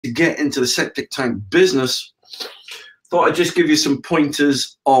to get into the septic tank business, thought I'd just give you some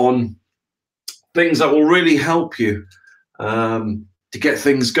pointers on things that will really help you to get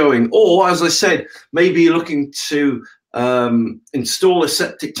things going. Or, as I said, maybe you're looking to install a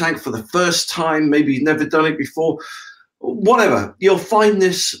septic tank for the first time. Maybe you've never done it before. Whatever, you'll find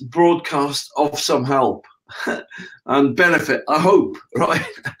this broadcast of some help and benefit, I hope, right?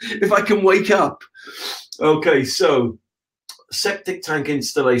 If I can wake up. Okay, so septic tank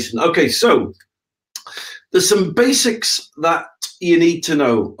installation. Okay, so there's some basics that you need to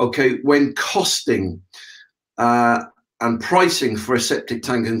know, okay, when costing and pricing for a septic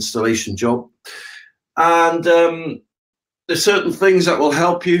tank installation job. And there's certain things that will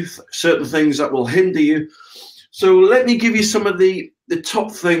help you, certain things that will hinder you. So let me give you some of the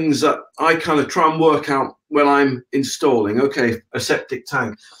top things that I kind of try and work out when I'm installing, okay, a septic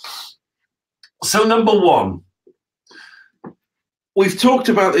tank. So number one, we've talked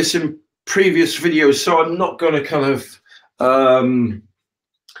about this in previous videos, so I'm not going to kind of,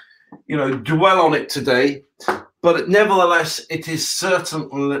 dwell on it today. But nevertheless, it is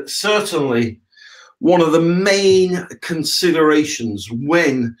certainly one of the main considerations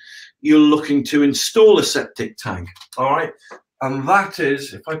when you're looking to install a septic tank. All right. And that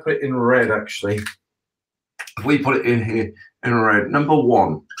is, if I put it in red, actually, if we put it in here in red, number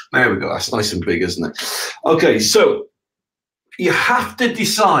one, there we go. That's nice and big, isn't it? Okay. So you have to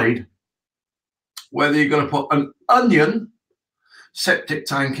decide whether you're going to put an onion septic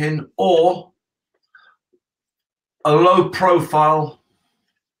tank in or a low profile,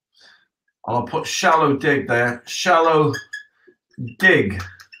 I'll put shallow dig there, shallow dig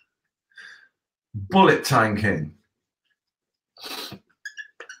bullet tank in.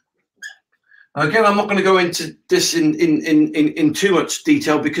 Again, I'm not going to go into this in too much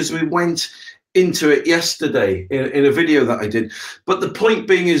detail because we went into it yesterday in a video that I did. But the point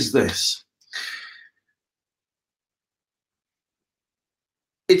being is this.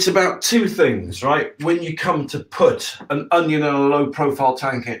 It's about two things, right? When you come to put an onion in a low profile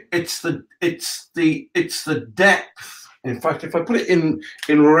tank in, it's the depth. In fact, if I put it in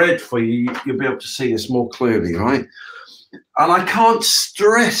red for you, you'll be able to see this more clearly, right? And I can't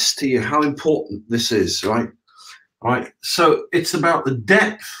stress to you how important this is, right? Right. So it's about the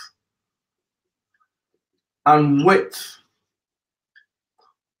depth and width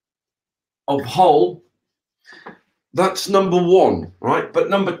of hole. That's number one, right? But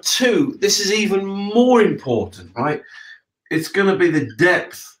number two, this is even more important, right? It's going to be the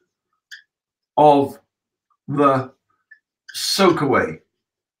depth of the soak away.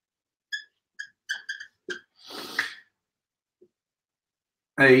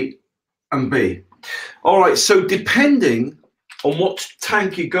 A and B. All right, so depending on what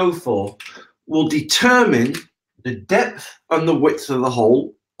tank you go for will determine the depth and the width of the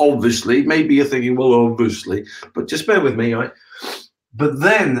hole. Obviously, maybe you're thinking, well, obviously, but just bear with me, right? But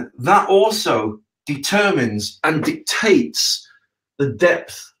then that also determines and dictates the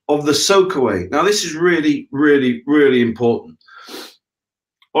depth of the soak away. Now, this is really, really, really important.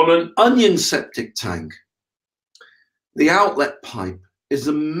 On an onion septic tank, the outlet pipe is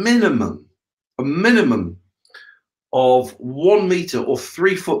a minimum of 1 meter or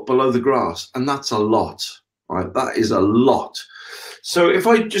 3 foot below the grass, and that's a lot, right? That is a lot. So if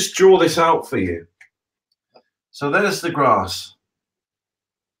I just draw this out for you, so there's the grass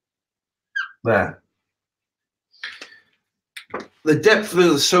there. The depth of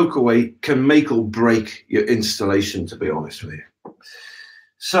the soak away can make or break your installation, to be honest with you.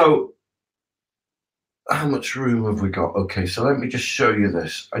 So how much room have we got? Okay, so let me just show you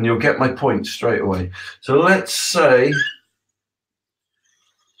this and you'll get my point straight away. So let's say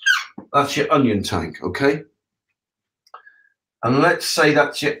that's your onion tank, okay? And let's say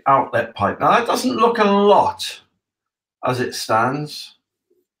that's your outlet pipe. Now that doesn't look a lot as it stands.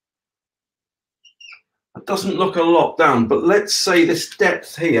 It doesn't look a lot down, but let's say this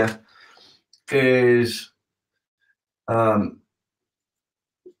depth here is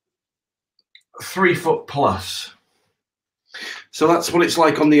 3 foot plus. So that's what it's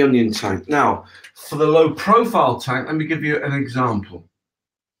like on the onion tank. Now, for the low profile tank, let me give you an example.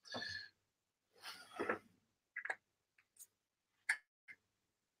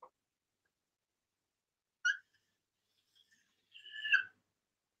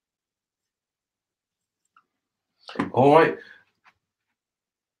 All right,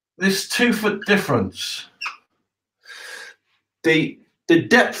 this 2 foot difference, the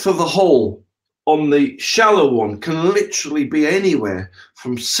depth of the hole on the shallow one can literally be anywhere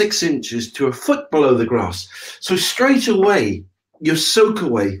from 6 inches to 1 foot below the grass. So straight away, your soak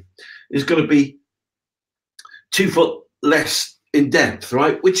away is going to be 2 foot less in depth,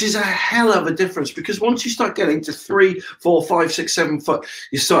 right? Which is a hell of a difference, because once you start getting to 3, 4, 5, 6, 7 foot,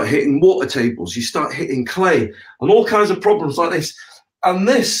 you start hitting water tables, you start hitting clay, and all kinds of problems like this. And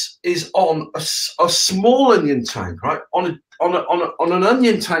this is on a small onion tank, right? On an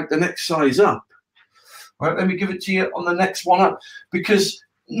onion tank the next size up. Right, let me give it to you on the next one up, because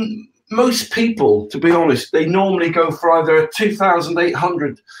most people, to be honest, they normally go for either a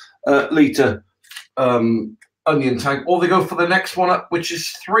 2,800 litre onion tank, or they go for the next one up, which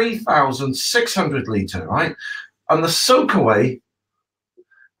is 3,600 litre, right? And the soakaway,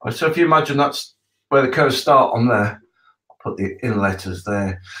 so if you imagine that's where the curves start on there, I'll put the in letters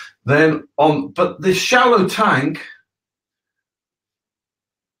there. Then but the shallow tank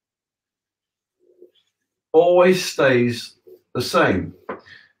always stays the same.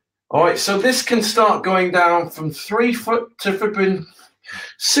 All right, so this can start going down from 3 foot to flipping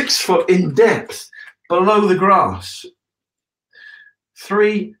 6 foot in depth below the grass.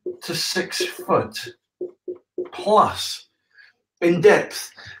 3 to 6 foot plus in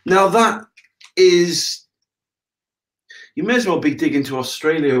depth. Now that is, you may as well be digging to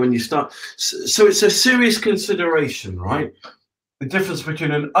Australia when you start. So it's a serious consideration, right? The difference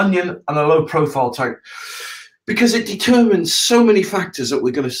between an onion and a low profile tank, because it determines so many factors that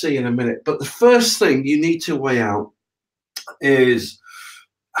we're going to see in a minute. But the first thing you need to weigh out is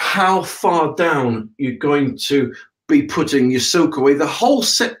how far down you're going to be putting your soakaway. The whole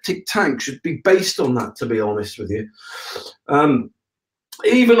septic tank should be based on that, to be honest with you.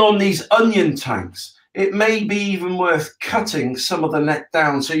 Even on these onion tanks, it may be even worth cutting some of the neck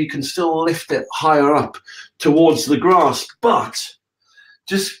down so you can still lift it higher up towards the grass. But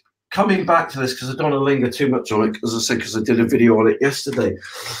just coming back to this, because I don't want to linger too much on it, as I said, because I did a video on it yesterday.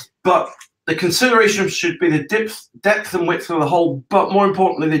 But the consideration should be the depth and width of the hole, but more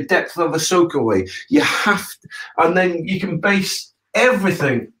importantly, the depth of the soakaway. You have to, and then you can base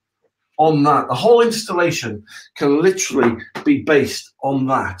everything on that. The whole installation can literally be based on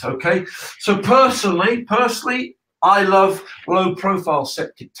that, okay? So personally, I love low profile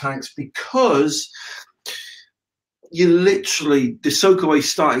septic tanks, because you literally, the soakaway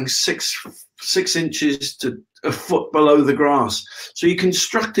starting 6 inches to a foot below the grass. So you're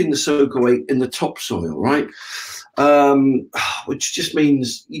constructing the soakaway in the topsoil, right? Which just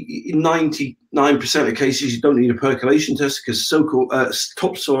means in 99% of cases you don't need a percolation test, because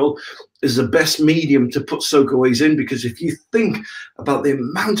topsoil is the best medium to put soakaways in. Because if you think about the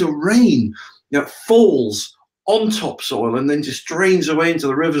amount of rain that falls on topsoil and then just drains away into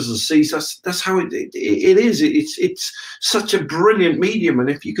the rivers and seas, that's how it is. It's such a brilliant medium, and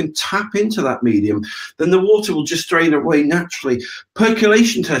if you can tap into that medium, then the water will just drain away naturally.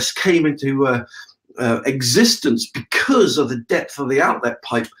 Percolation tests came into existence because of the depth of the outlet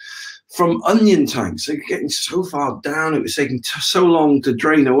pipe from onion tanks. They're getting so far down, it was taking so long to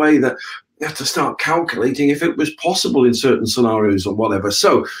drain away that you have to start calculating if it was possible in certain scenarios or whatever.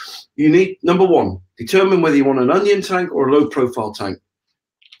 So you need, number one, determine whether you want an onion tank or a low profile tank.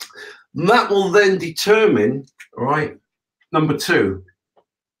 That will then determine, all right, number two,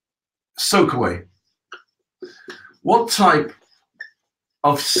 soakaway. What type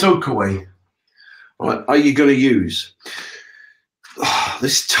of soakaway, right, are you going to use?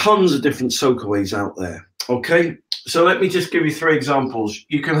 There's tons of different soakaways out there, okay? So let me just give you 3 examples.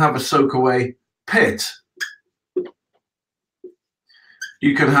 You can have a soakaway pit.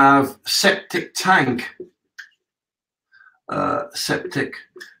 You can have septic tank,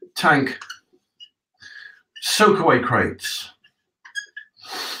 soakaway crates.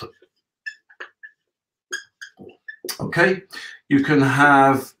 Okay, you can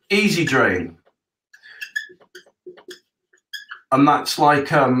have easy drain, and that's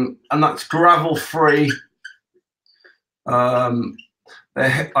like and that's gravel free.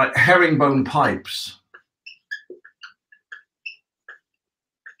 They're like herringbone pipes.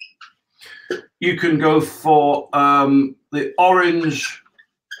 You can go for the orange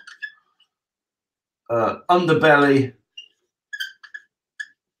underbelly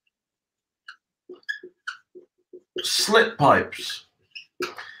slit pipes.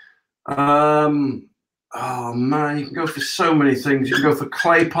 Oh man, you can go for so many things. You can go for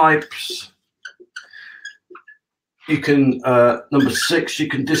clay pipes. You can, number 6, you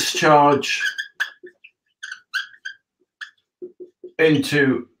can discharge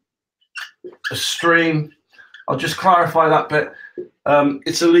into a stream. I'll just clarify that bit.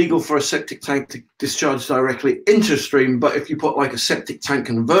 It's illegal for a septic tank to discharge directly into a stream, but if you put like a septic tank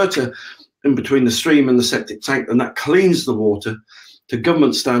converter in between the stream and the septic tank, then that cleans the water to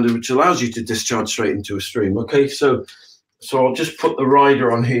government standard, which allows you to discharge straight into a stream. Okay, so I'll just put the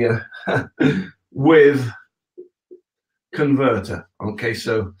rider on here with converter. Okay,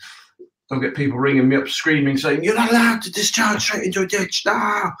 so don't get people ringing me up screaming saying you're not allowed to discharge straight into a ditch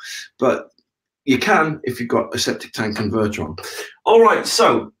now, but you can if you've got a septic tank converter on. All right,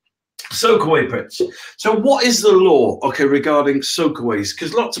 so soakaway pits. So what is the law, okay, regarding soakaways?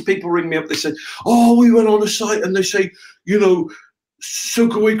 Because lots of people ring me up, they said, oh, we went on a site and they say, you know,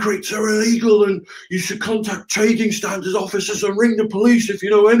 soakaway crates are illegal and you should contact trading standards officers and ring the police if you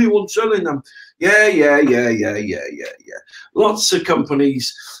know anyone selling them. Yeah. Lots of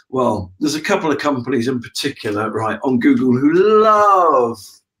companies, well, there's a couple of companies in particular, right, on Google who love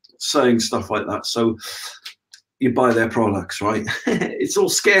saying stuff like that. So you buy their products, right? It's all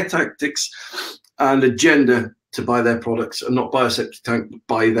scare tactics and agenda to buy their products and not buy a septic tank, but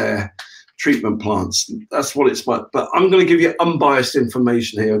buy their treatment plants. That's what it's about. But I'm going to give you unbiased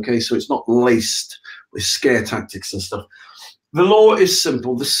information here, okay? So it's not laced with scare tactics and stuff. The law is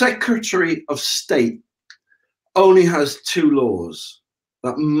simple. The Secretary of State only has 2 laws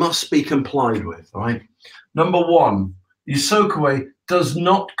that must be complied with, right? Number 1, your soakaway does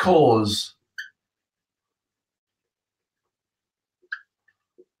not cause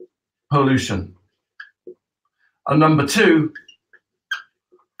pollution. And number 2,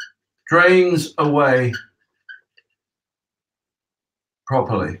 drains away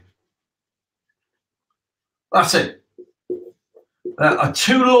properly. That's it. There are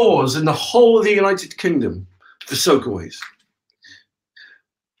 2 laws in the whole of the United Kingdom for soakaways.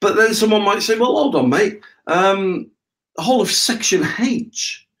 But then someone might say, well, hold on, mate. The whole of Section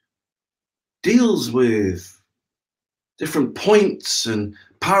H deals with different points and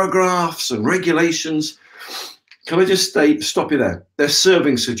paragraphs and regulations. Can I just stop you there? They're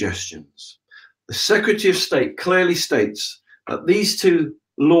serving suggestions. The Secretary of State clearly states that these 2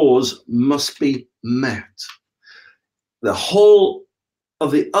 laws must be met. The whole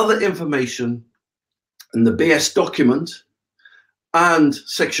of the other information in the BS document and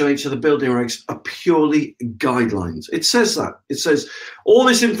Section H of the building regs are purely guidelines. It says that. It says all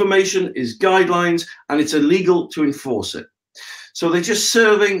this information is guidelines and it's illegal to enforce it. So they're just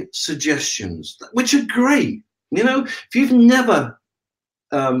serving suggestions, which are great. You know, if you've never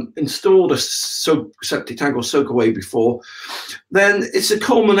installed a septic tank or soakaway before, then it's a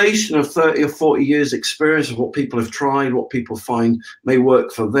culmination of 30 or 40 years experience of what people have tried, what people find may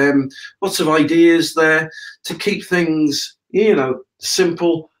work for them. Lots of ideas there to keep things, you know,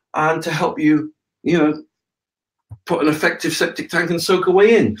 simple and to help you, you know, put an effective septic tank and soakaway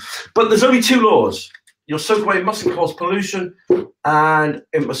in. But there's only 2 laws. Your soakaway mustn't cause pollution and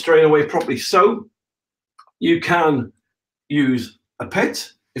it must drain away properly. So you can use a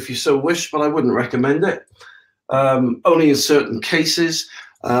pit if you so wish, but I wouldn't recommend it. Only in certain cases.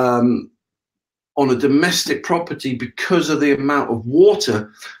 On a domestic property, because of the amount of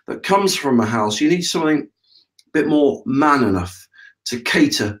water that comes from a house, you need something a bit more man enough to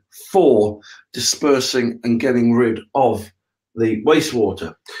cater for dispersing and getting rid of the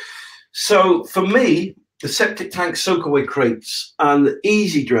wastewater. So for me, the septic tank soakaway crates and the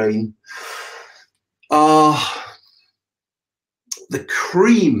easy drain are the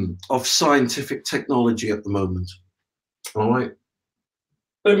cream of scientific technology at the moment. All right.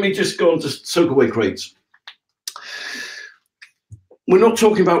 Let me just go on to soakaway crates. We're not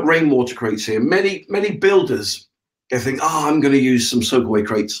talking about rainwater crates here. Many builders, they think, oh, I'm going to use some soakaway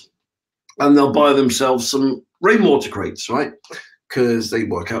crates. And they'll buy themselves some rainwater crates, right? Because they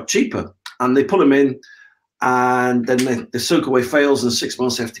work out cheaper. And they put them in, and then the soakaway fails, and 6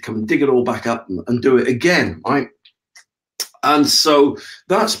 months they have to come and dig it all back up and do it again, right? And so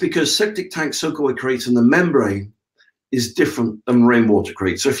that's because septic tank soakaway crates and the membrane is different than rainwater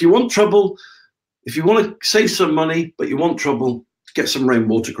crates. So if you want trouble, if you want to save some money, but you want trouble, get some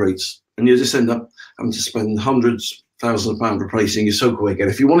rainwater crates, and you just end up having to spend hundreds, thousands of pounds replacing your soakaway again.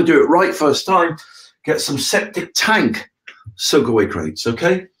 If you want to do it right first time, get some septic tank soakaway crates,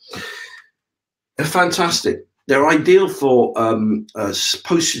 okay? They're fantastic. They're ideal for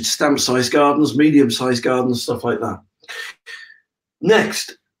postage stamp size gardens, medium sized gardens, stuff like that.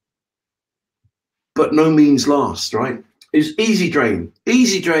 Next, but no means last, right, is easy drain.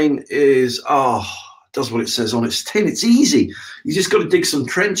 Easy drain is, does what it says on its tin. It's easy. You just got to dig some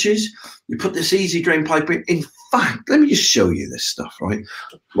trenches. You put this easy drain pipe in. In fact, let me just show you this stuff, right?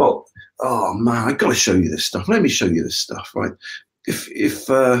 Well, oh man, I got to show you this stuff. Let me show you this stuff, right?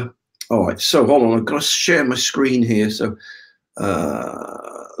 All right, so hold on. I've got to share my screen here. So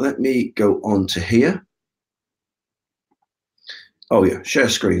let me go on to here. Oh yeah, share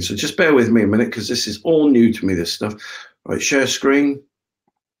screen. So just bear with me a minute because this is all new to me, this stuff. Right, share screen.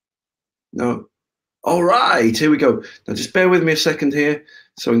 No. All right, here we go. Now just bear with me a second here.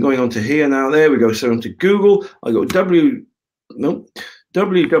 So I'm going on to here now. There we go. So onto Google. I go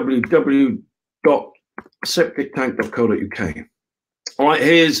www.septictank.co.uk. All right,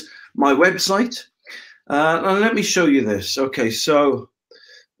 here's my website. Now let me show you this. Okay, so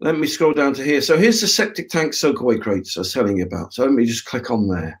let me scroll down to here. So here's the septic tank soakaway crates I was telling you about. So let me just click on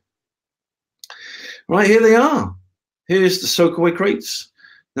there. Right, here they are. Here's the soakaway crates.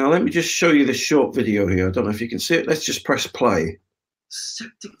 Now let me just show you this short video here. I don't know if you can see it. Let's just press play.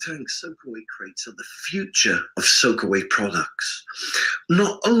 Septic tank soakaway crates are the future of soakaway products.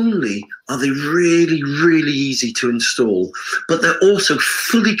 Not only are they really, really easy to install, but they're also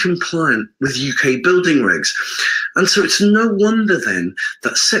fully compliant with UK building regs. And so it's no wonder then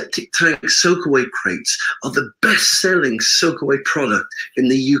that septic tank soakaway crates are the best-selling soakaway product in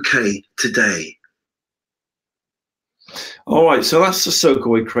the UK today. All right, so that's the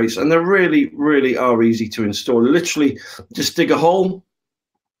soakaway crates, and they really, really are easy to install. Literally, just dig a hole,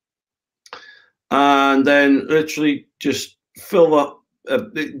 and then literally just fill up,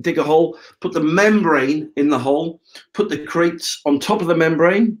 dig a hole, put the membrane in the hole, put the crates on top of the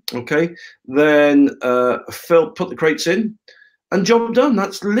membrane, okay? Then put the crates in, and job done.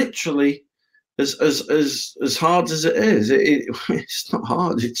 That's literally as hard as it is. It's not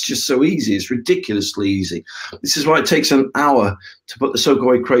hard. It's just so easy. It's ridiculously easy. This is why it takes an hour to put the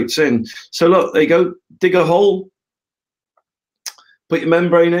soakaway crates in. So look, there you go. Dig a hole, put your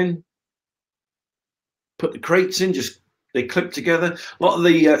membrane in, put the crates in. Just they clip together. A lot of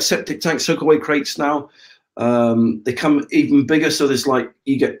the septic tank soakaway crates now, they come even bigger. So there's like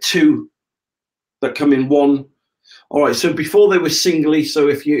you get two that come in one. All right, so before they were singly, so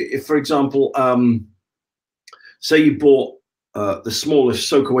if for example, say you bought the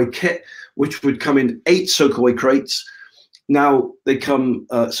smallest soakaway kit, which would come in 8 soakaway crates, now they come,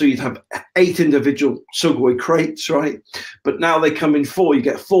 so you'd have 8 individual soakaway crates, right? But now they come in 4, you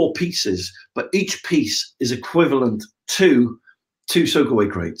get 4 pieces, but each piece is equivalent to 2 soakaway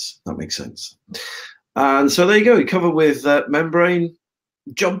crates. That makes sense. And so there you go, you cover with membrane,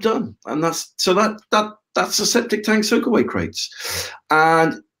 job done. And that's the septic tank soakaway crates.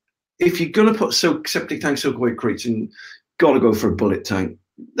 And if you're going to put septic tank soakaway crates in, got to go for a bullet tank.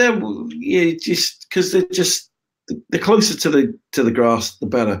 They're just because they're closer to the grass, the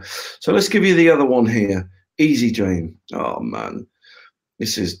better. So let's give you the other one here, Easy Drain. Oh man,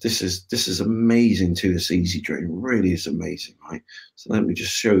 this is amazing too. This Easy Drain really is amazing, right? So let me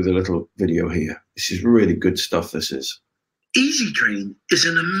just show the little video here. This is really good stuff. This is. Easy Drain is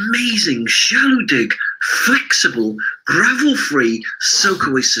an amazing shallow dig, flexible, gravel-free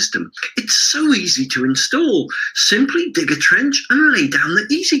soakaway system. It's so easy to install. Simply dig a trench and lay down the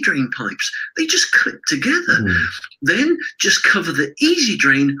Easy Drain pipes. They just clip together. Then just cover the Easy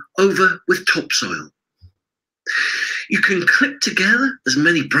Drain over with topsoil. You can clip together as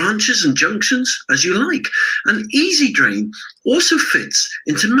many branches and junctions as you like. An Easy Drain also fits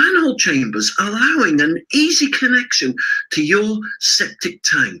into manhole chambers, allowing an easy connection to your septic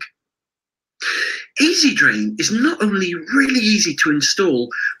tank. Easy Drain is not only really easy to install,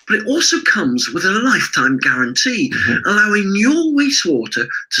 but it also comes with a lifetime guarantee, allowing your wastewater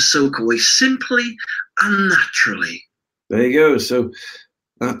to soak away simply and naturally. There you go. So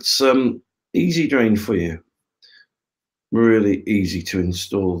that's Easy Drain for you. Really easy to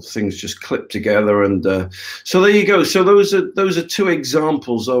install. Things just clip together, and so there you go. So those are 2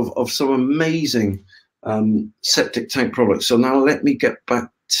 examples of some amazing septic tank products. So now let me get back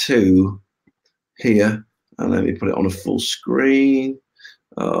to here and let me put it on a full screen.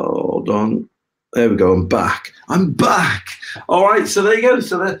 Hold on. There we go. I'm back. All right. So there you go.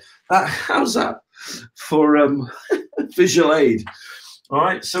 So that how's that for visual aid? All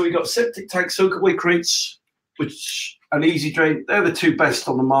right. So we got septic tank soakaway crates, which an Easy Drain, they're the 2 best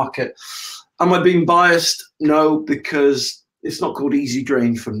on the market. Am I being biased? No, because it's not called Easy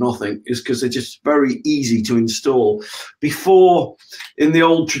Drain for nothing. It's because they're just very easy to install. Before, in the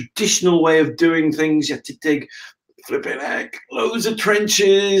old traditional way of doing things, you had to dig flipping heck, loads of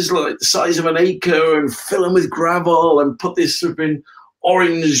trenches, like the size of an acre, and fill them with gravel and put this flipping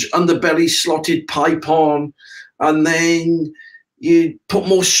orange underbelly slotted pipe on, and then you put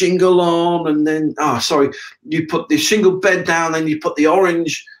more shingle on, and then, you put the shingle bed down, and you put the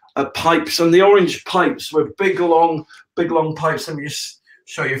orange pipes, and the orange pipes were big, long pipes. Let me just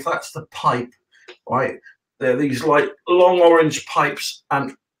show you if that's the pipe, right? They're these like long orange pipes,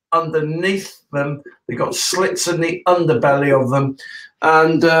 and underneath them, they got slits in the underbelly of them,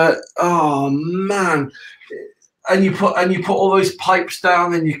 and oh man. And you put all those pipes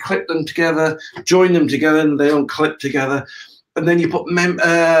down, and you clip them together, join them together, and they don't clip together. and then you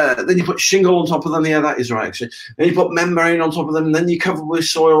put shingle on top of them. Yeah, that is right, actually. Then you put membrane on top of them, and then you cover with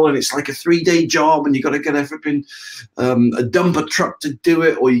soil, and it's like a 3-day job, and you got to get everything, a dumper truck to do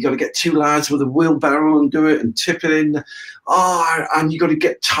it, or you got to get 2 lads with a wheelbarrow and do it and tip it in. Oh, and you got to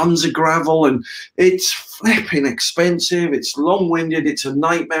get tons of gravel, and it's flipping expensive. It's long-winded. It's a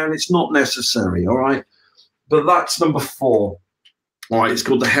nightmare, and it's not necessary. All right, but that's number 4. All right, it's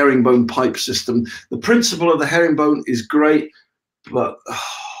called the herringbone pipe system. The principle of the herringbone is great, but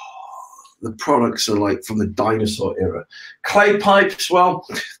the products are like from the dinosaur era. Clay pipes, well,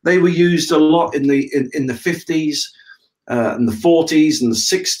 they were used a lot in the 50s, and the 40s and the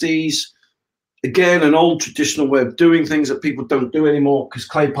 60s. Again, an old traditional way of doing things that people don't do anymore because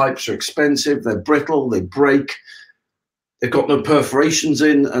clay pipes are expensive, they're brittle, they break, they've got no perforations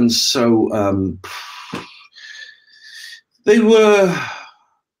in, and so they were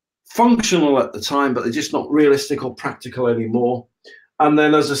functional at the time, but they're just not realistic or practical anymore. And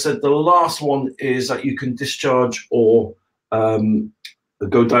then, as I said, the last one is that you can discharge or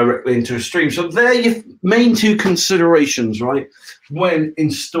go directly into a stream. So they're your main 2 considerations, right, when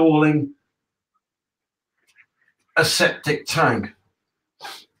installing a septic tank.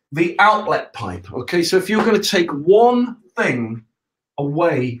 The outlet pipe, okay? So if you're going to take one thing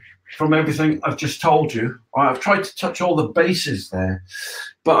away from everything I've just told you, I've tried to touch all the bases there,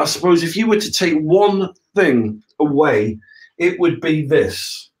 but I suppose if you were to take one thing away, it would be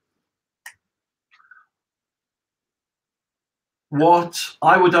this. What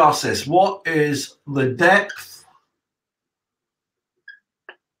I would ask this, what is the depth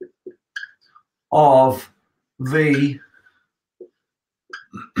of the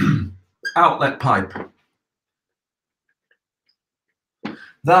outlet pipe?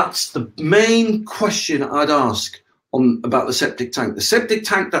 That's the main question I'd ask about the septic tank. The septic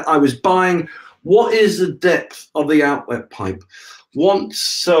tank that I was buying, what is the depth of the outlet pipe?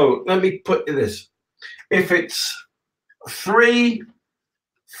 So let me put this. If it's 3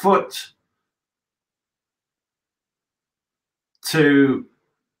 foot to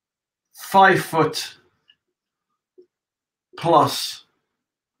 5 foot plus,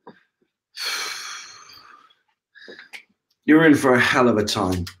 you're in for a hell of a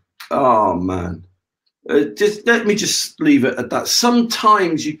time. Oh man, just let me just leave it at that.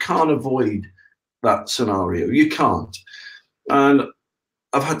 Sometimes you can't avoid that scenario. You can't. And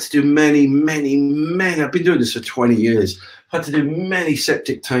I've had to do many, I've been doing this for 20 years. I've had to do many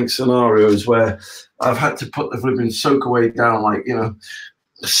septic tank scenarios where I've had to put the flipping soak away down, like,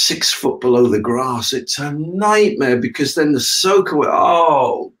 6 foot below the grass. It's a nightmare because then the soak away,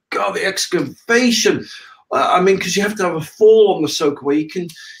 oh God, the excavation. I mean, because you have to have a fall on the soak away. You're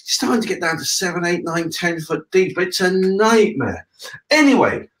starting to get down to 7, 8, 9, 10 foot deep. It's a nightmare.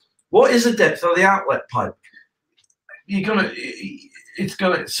 Anyway, what is the depth of the outlet pipe?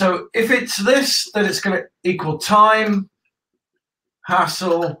 So if it's this, then it's gonna equal time,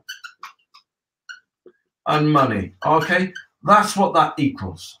 hassle, and money. Okay, that's what that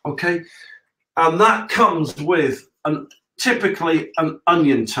equals. Okay, and that comes with typically an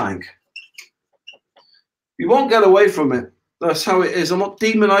onion tank. You won't get away from it. That's how it is. I'm not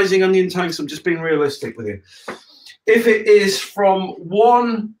demonizing onion tanks. I'm just being realistic with you. If it is from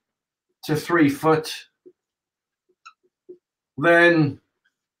 1 to 3 foot, then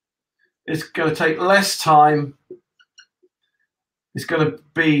it's going to take less time. It's going to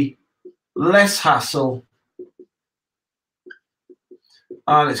be less hassle.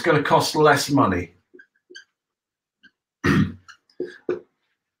 And it's going to cost less money.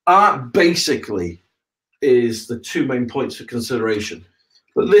 Basically is the 2 main points for consideration.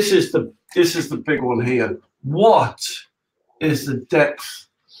 But this is the big one here. What is the depth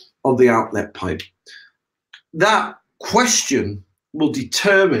of the outlet pipe? That question will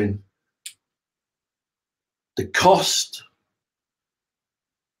determine the cost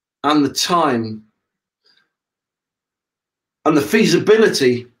and the time and the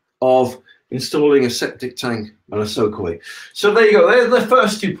feasibility of installing a septic tank and a soakaway. So there you go. They're the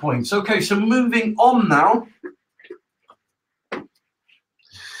first 2 points. Okay, so moving on now.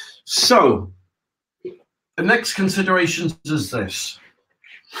 So the next consideration is this.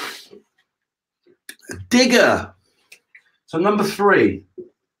 A digger. So number 3,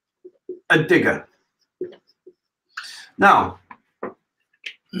 a digger. Now,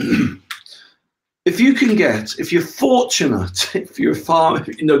 if you're fortunate, if you're a farmer,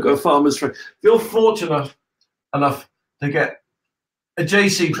 got a farmer's friend, if you're fortunate enough to get a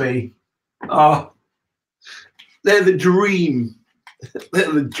JCB, they're the dream.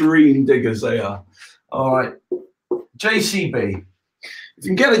 They're the dream diggers, they are. All right, JCB. If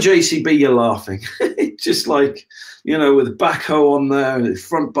you can get a JCB, you're laughing. Just like, you know, with a backhoe on there and a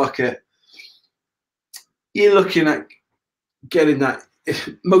front bucket, you're looking at getting that,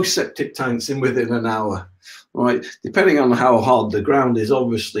 most septic tanks in within an hour, right? Depending on how hard the ground is,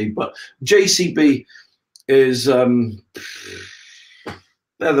 obviously, but JCB is, they're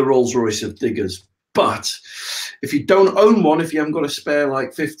the Rolls Royce of diggers. But if you don't own one, if you haven't got a spare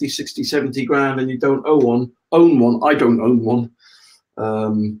like 50, 60, 70 grand and you don't own one, I don't own one,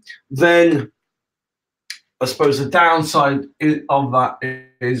 then I suppose the downside of that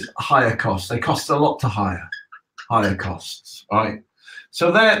is higher costs. They cost a lot to hire, higher costs, right?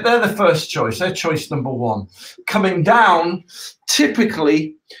 So they're the first choice. They're choice number one. Coming down,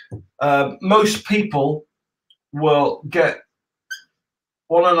 typically, most people will get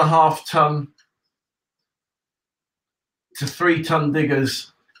 1.5 ton to 3 ton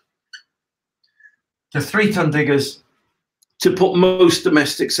diggers, to put most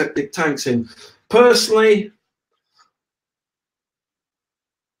domestic septic tanks in. Personally,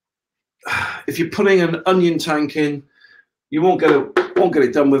 if you're putting an onion tank in, you won't get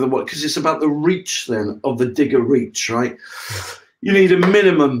it done with a what, because it's about the reach then of the digger reach, right? You need a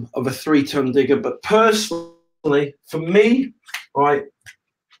minimum of a 3 ton digger, but personally, for me, right,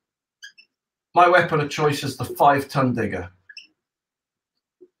 my weapon of choice is the 5 ton digger.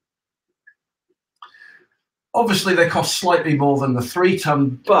 Obviously, they cost slightly more than the 3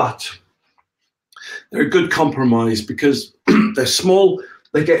 ton, but they're a good compromise because they're small.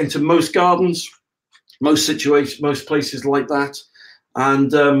 They get into most gardens, most situations, most places like that.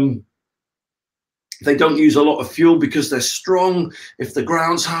 And they don't use a lot of fuel because they're strong. If the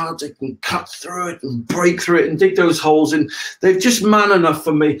ground's hard, they can cut through it and break through it and dig those holes in. They're just man enough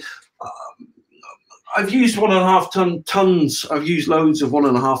for me. I've used 1.5 tons. I've used loads of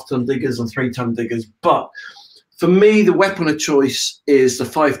 1.5 ton diggers and 3 ton diggers. But for me, the weapon of choice is the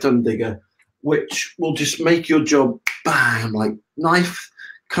 5 ton digger, which will just make your job, bam, like knife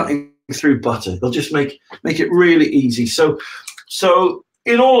cutting through butter. They'll just make it really easy. So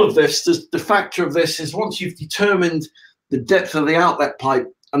in all of this, the factor of this is once you've determined the depth of the outlet pipe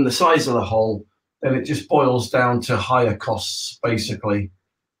and the size of the hole, then it just boils down to higher costs, basically.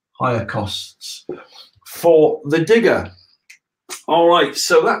 Higher costs for the digger. All right,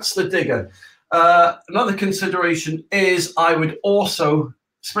 so that's the digger. Another consideration is I would also,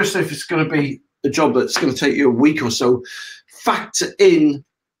 especially if it's going to be a job that's going to take you a week or so, factor in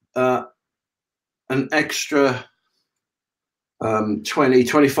an extra 20,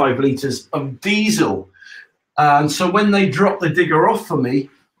 25 litres of diesel. And so when they drop the digger off for me,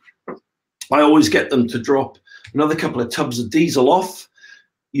 I always get them to drop another couple of tubs of diesel off.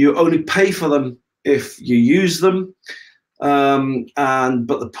 You only pay for them if you use them. But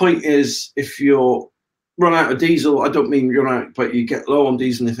the point is, if you're run out of diesel, I don't mean you're out, but you get low on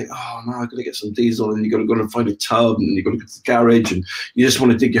diesel and you think, oh no, I've got to get some diesel, and you've got to go and find a tub and you've got to go to the garage and you just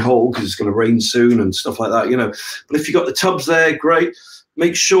want to dig your hole because it's going to rain soon and stuff like that, you know. But if you've got the tubs there, great.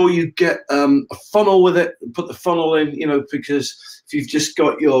 Make sure you get a funnel with it and put the funnel in, you know, because if you've just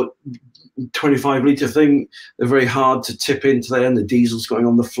got your 25 litre thing, they're very hard to tip into there and the diesel's going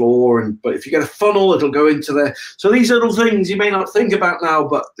on the floor. But if you get a funnel, it'll go into there. So these little things you may not think about now,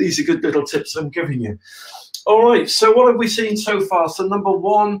 but these are good little tips I'm giving you. All right, so what have we seen so far? So number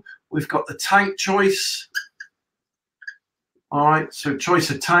one, we've got the tank choice. All right, so choice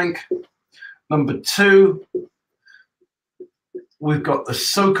of tank. Number two, we've got the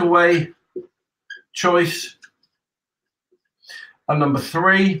soak away choice. And number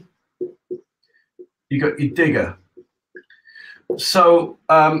three, you got your digger. So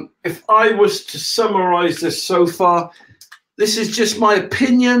if I was to summarize this so far, this is just my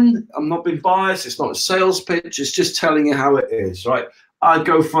opinion. I'm not being biased. It's not a sales pitch. It's just telling you how it is, right? I'd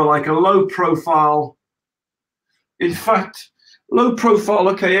go for like a low profile. In fact, low profile,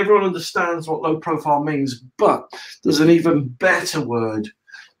 okay, everyone understands what low profile means, but there's an even better word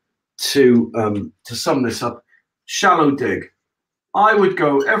to sum this up: shallow dig. I would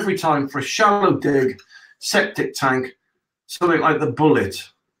go every time for a shallow dig septic tank, something like the Bullet.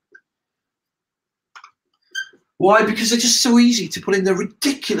 Why? Because they're just so easy to put in. They're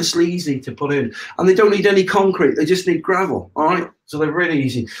ridiculously easy to put in, and they don't need any concrete. They just need gravel. All right, so they're really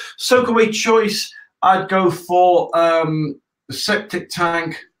easy. Soak away choice, I'd go for the septic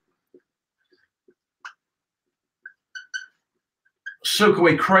tank, soak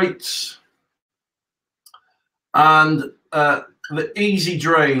away crates, and the easy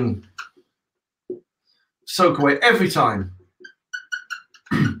drain soak away every time.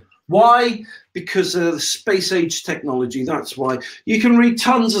 Why? Because of the space age technology. That's why. You can read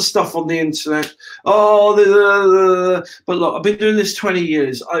tons of stuff on the internet. Oh, but look, I've been doing this 20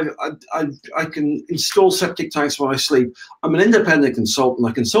 years. I can install septic tanks while I sleep. I'm an independent consultant.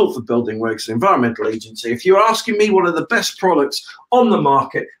 I consult for building works, an environmental agency. If you're asking me what are the best products on the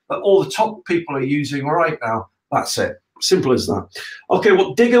market that all the top people are using right now, that's it. Simple as that. Okay,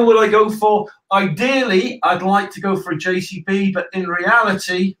 what digger will I go for? Ideally, I'd like to go for a JCB, but in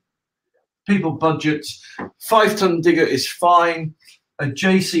reality, people budget. 5-ton digger is fine. A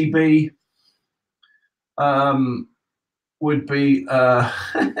JCB would be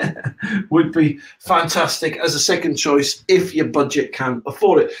would be fantastic as a second choice if your budget can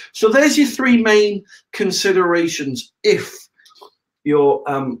afford it. So there's your three main considerations if you're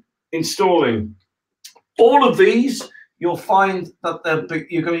installing. All of these, you'll find that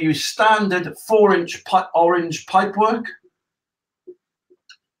you're going to use standard 4-inch orange pipework.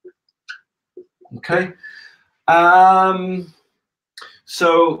 Okay,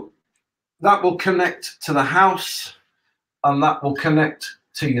 so that will connect to the house and that will connect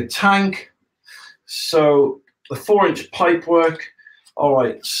to your tank. So the 4-inch pipework. All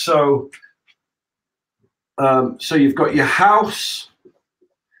right, so you've got your house,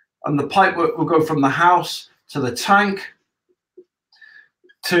 and the pipework will go from the house to the tank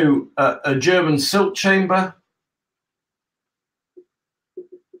to a German silt chamber.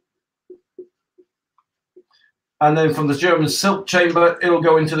 And then from the German silt chamber, it'll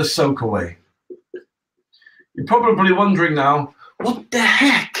go into the soak away. You're probably wondering now, what the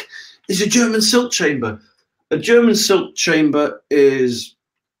heck is a German silt chamber? A German silt chamber it's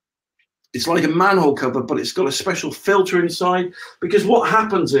like a manhole cover, but it's got a special filter inside, because what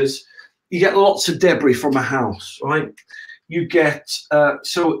happens is you get lots of debris from a house, right? You get,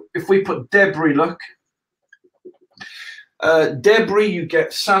 so if we put debris, look, debris, you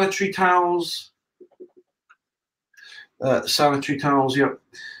get sanitary towels, yeah.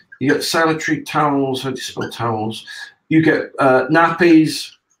 You get sanitary towels. How do you spell towels? You get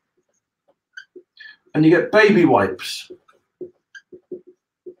nappies, and you get baby wipes,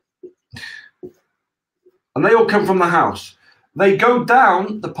 and they all come from the house. They go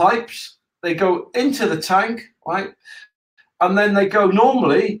down the pipes. They go into the tank, right? And then they go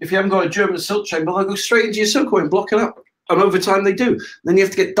normally. If you haven't got a German silt chamber, they'll go straight into your soakaway and block it up. And over time they do. Then you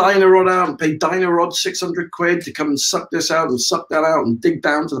have to get Dynarod out and pay Dynarod 600 quid to come and suck this out and suck that out and dig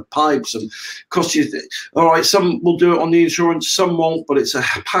down to the pipes and cost you. All right, some will do it on the insurance, some won't, but it's a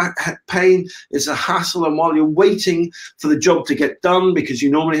pain, it's a hassle. And while you're waiting for the job to get done, because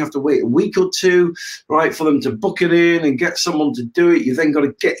you normally have to wait a week or two, right, for them to book it in and get someone to do it, you then got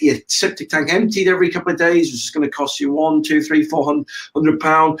to get your septic tank emptied every couple of days, which is going to cost you £100, £200, £300,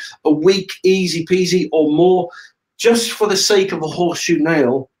 £400 a week, easy peasy, or more. Just for the sake of a horseshoe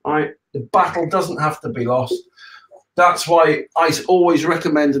nail, right? The battle doesn't have to be lost. That's why I always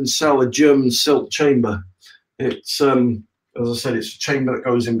recommend and sell a German silt chamber. It's, as I said, it's a chamber that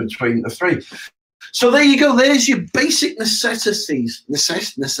goes in between the three. So there you go. There's your basic necessities.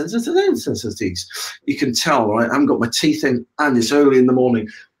 Necessities. You can tell, right? I haven't got my teeth in, and it's early in the morning.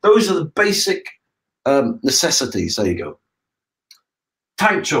 Those are the basic necessities. There you go.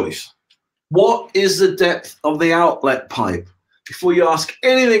 Tank choice. What is the depth of the outlet pipe? Before you ask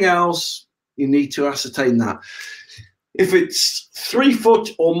anything else, you need to ascertain that. If it's 3 foot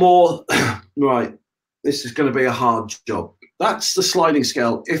or more, right, this is going to be a hard job. That's the sliding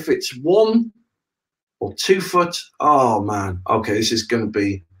scale. If it's 1 or 2 foot, oh man, okay, this is going to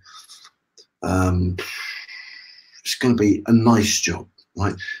be, it's going to be a nice job,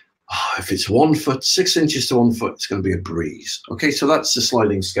 right? Oh, if it's 1 foot, 6 inches to 1 foot, it's going to be a breeze. Okay, so that's the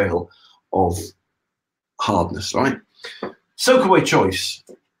sliding scale of hardness, right? Soakaway choice.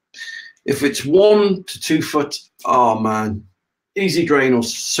 If it's 1 to 2 foot, oh man, easy drain or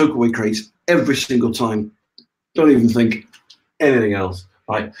soakaway crates every single time. Don't even think anything else,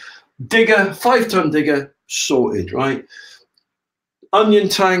 right? Digger, 5-ton digger, sorted, right? Onion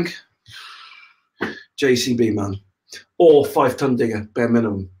tank, JCB, man, or 5-ton digger, bare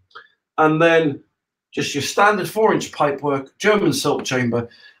minimum. And then just your standard 4-inch pipework, German silt chamber.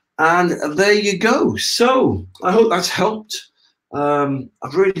 And there you go. So I hope that's helped.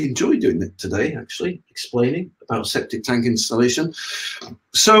 I've really enjoyed doing it today, actually, explaining about septic tank installation.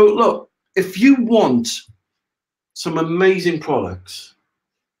 So look, if you want some amazing products,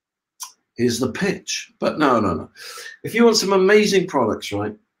 here's the pitch. But no. If you want some amazing products,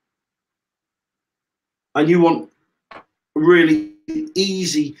 right, and you want really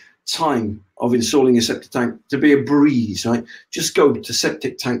easy time of installing a septic tank to be a breeze, right? Just go to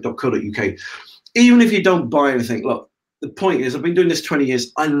septictank.co.uk. Even if you don't buy anything, look, the point is, I've been doing this 20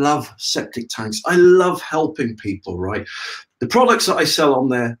 years. I love septic tanks. I love helping people, right? The products that I sell on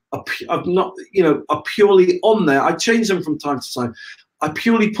there are purely on there. I change them from time to time. I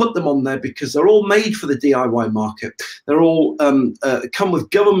purely put them on there because they're all made for the DIY market. They're all come with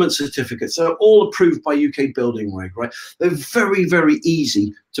government certificates. They're all approved by UK Building Reg, right? They're very, very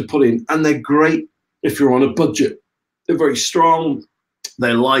easy to put in, and they're great if you're on a budget. They're very strong,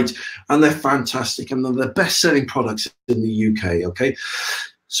 they're light, and they're fantastic, and they're the best-selling products in the UK, okay?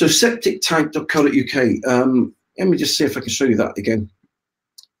 So septictank.co.uk. Let me just see if I can show you that again.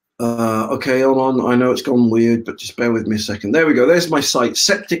 Okay, hold on. I know it's gone weird, but just bear with me a second. There we go. There's my site,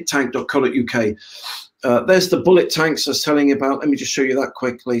 septictank.co.uk. There's the bullet tanks I was telling you about. Let me just show you that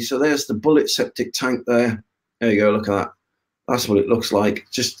quickly. So there's the bullet septic tank there. There you go. Look at that. That's what it looks like.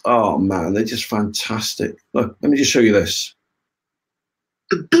 Just, oh man, they're just fantastic. Look, let me just show you this.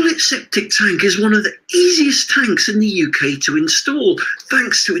 The bullet septic tank is one of the easiest tanks in the UK to install,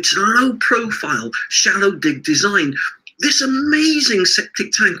 thanks to its low-profile, shallow dig design. This amazing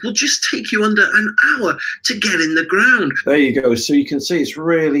septic tank will just take you under an hour to get in the ground. There you go. So you can see it's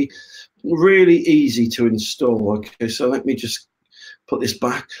really, really easy to install. Okay, so let me just put this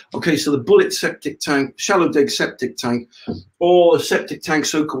back. Okay, so the bullet septic tank, shallow dig septic tank, or the septic tank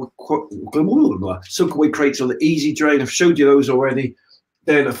soak away crates, or the easy drain. I've showed you those already.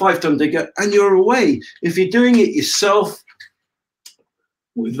 Then a 5-ton digger, and you're away. If you're doing it yourself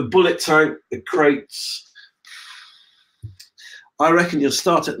with the bullet tank, the crates, I reckon you'll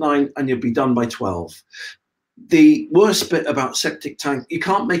start at 9 and you'll be done by 12. The worst bit about septic tank, you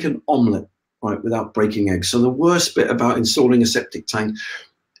can't make an omelette, right, without breaking eggs. So the worst bit about installing a septic tank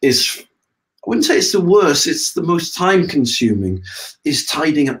is, I wouldn't say it's the worst, it's the most time consuming, is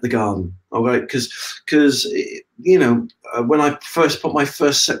tidying up the garden. All right, because you know, when I first put my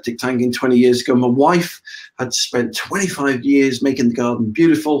first septic tank in 20 years ago, my wife had spent 25 years making the garden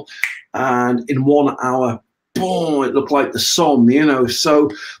beautiful, and in 1 hour, boom, it looked like the Somme, you know. So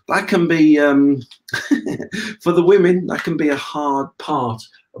that can be, for the women, that can be a hard part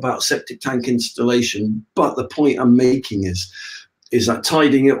about septic tank installation. But the point I'm making is that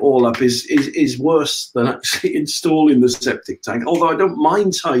tidying it all up is worse than actually installing the septic tank. Although I don't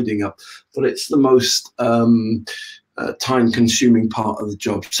mind tidying up, but it's the most time-consuming part of the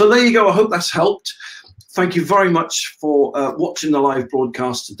job. So there you go. I hope that's helped. Thank you very much for watching the live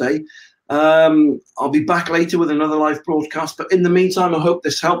broadcast today. I'll be back later with another live broadcast. But in the meantime, I hope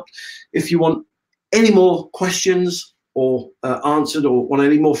this helped. If you want any more questions or answered, or want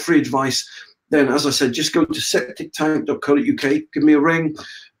any more free advice, then, as I said, just go to septictank.co.uk, give me a ring.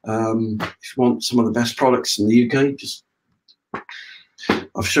 If you want some of the best products in the UK, just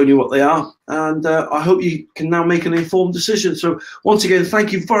I've shown you what they are, and I hope you can now make an informed decision. So once again,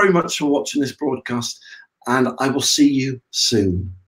 thank you very much for watching this broadcast, and I will see you soon.